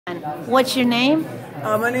What's your name?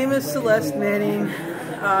 My name is Celeste Manning.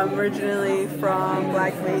 I'm originally from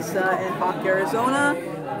Black Mesa in Hawk, Arizona.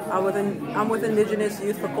 I'm with Indigenous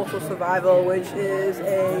Youth for Cultural Survival, which is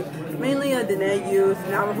mainly a Dene youth,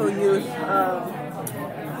 Navajo youth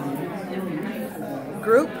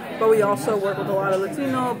group, but we also work with a lot of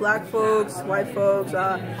Latino, Black folks, white folks,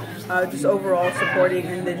 just overall supporting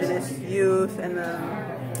Indigenous youth and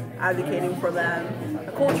advocating for them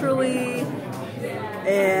culturally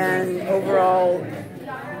and overall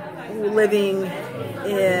living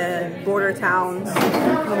in border towns.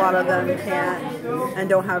 A lot of them can't and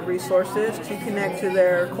don't have resources to connect to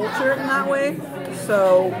their culture in that way.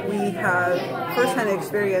 So we have first-hand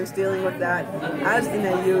experience dealing with that as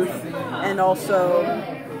Dene youth, and also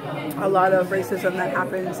a lot of racism that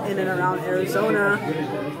happens in and around Arizona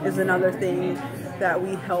is another thing that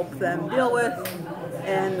we help them deal with,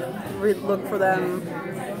 and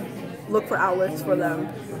look for outlets for them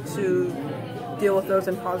to deal with those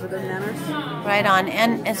in positive manners. Right on.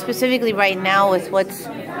 And specifically right now with what's,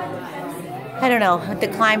 I don't know, the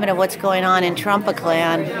climate of what's going on in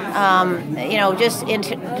Trumpaclan, you know, just in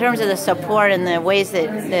terms of the support and the ways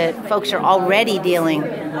that folks are already dealing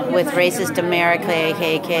with racist America,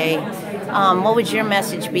 KKK, what would your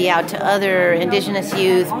message be out to other Indigenous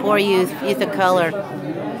youth, poor youth, youth of color?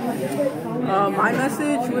 My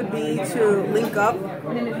message would be to link up.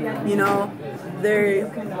 You know,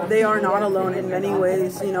 they are not alone in many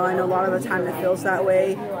ways. You know, I know a lot of the time it feels that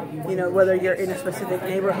way. You know, whether you're in a specific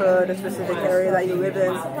neighborhood, a specific area that you live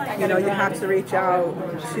in, you know, you have to reach out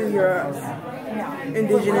to your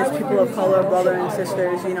Indigenous people of color, brother and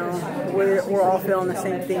sisters. You know, we're all feeling the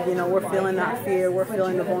same thing. You know, we're feeling that fear, we're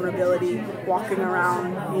feeling the vulnerability, walking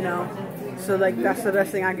around, you know. So, like, that's the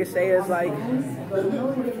best thing I could say is, like,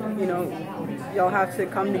 you know, y'all have to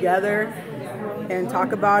come together and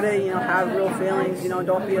talk about it, you know, have real feelings, you know,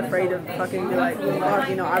 don't be afraid to fucking be like, fuck,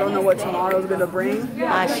 you know, I don't know what tomorrow's gonna bring,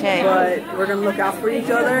 but we're gonna look out for each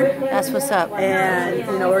other. That's what's up. And,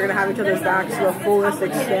 you know, we're gonna have each other's backs to the fullest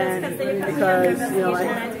extent, because, you know, like,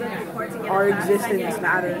 our existence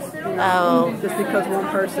matters, you know, just because one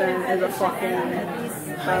person is a fucking,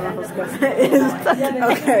 I don't know what's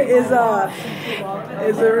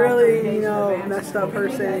is a really, you know, messed up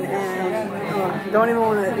person, and don't even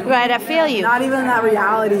want to. Right, I feel you. Not even that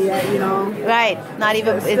reality yet, you know. Right, not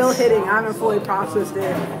even. It's still hitting. I haven't fully processed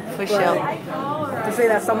it. For sure. To say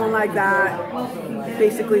that someone like that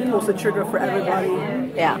basically pulls the trigger for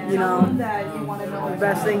everybody. Yeah. You know, the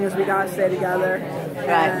best thing is we gotta stay together. Right.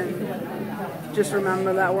 And just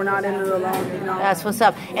remember that we're not in it alone, you know. That's what's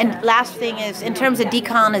up. And last thing is, in terms of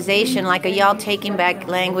decolonization, like, are y'all taking back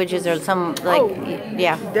languages or some, like,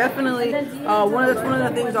 yeah? Definitely. One of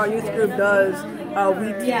the things our youth group does,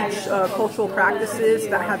 we teach cultural practices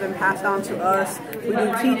that have been passed on to us. We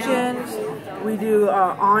do teach-ins. We do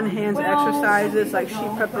on-hands exercises like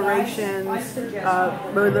sheet preparations,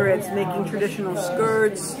 whether it's making traditional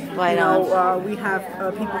skirts. Right, you know, we have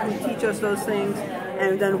people who teach us those things,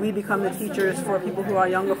 and then we become the teachers for people who are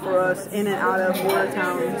younger for us in and out of border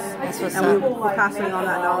towns. That's what's and up. we're passing on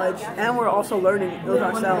that knowledge, and we're also learning those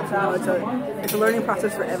ourselves. You know, it's a learning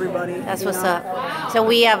process for everybody. That's what's up. So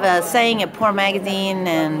we have a saying at Poor Magazine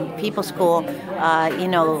and People School, you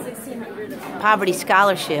know, poverty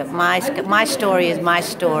scholarship. My story is my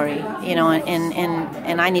story, you know,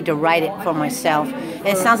 and I need to write it for myself. And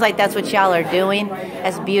it sounds like that's what y'all are doing.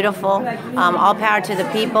 That's beautiful. All power to the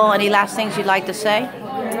people. Any last things you'd like to say?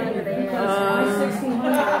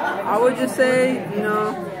 I would just say, you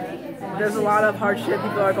know, there's a lot of hardship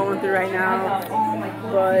people are going through right now,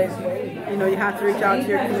 but, you know, you have to reach out to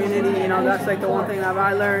your community. You know, that's like the one thing that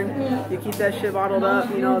I learned. You keep that shit bottled up.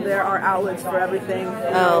 You know, there are outlets for everything.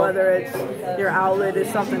 You know, whether it's your outlet is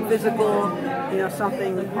something physical, you know,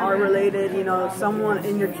 something art related, you know, someone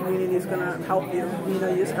in your community is going to help you. You know,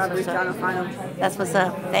 you just got to reach out and find them. That's what's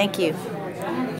up. Thank you.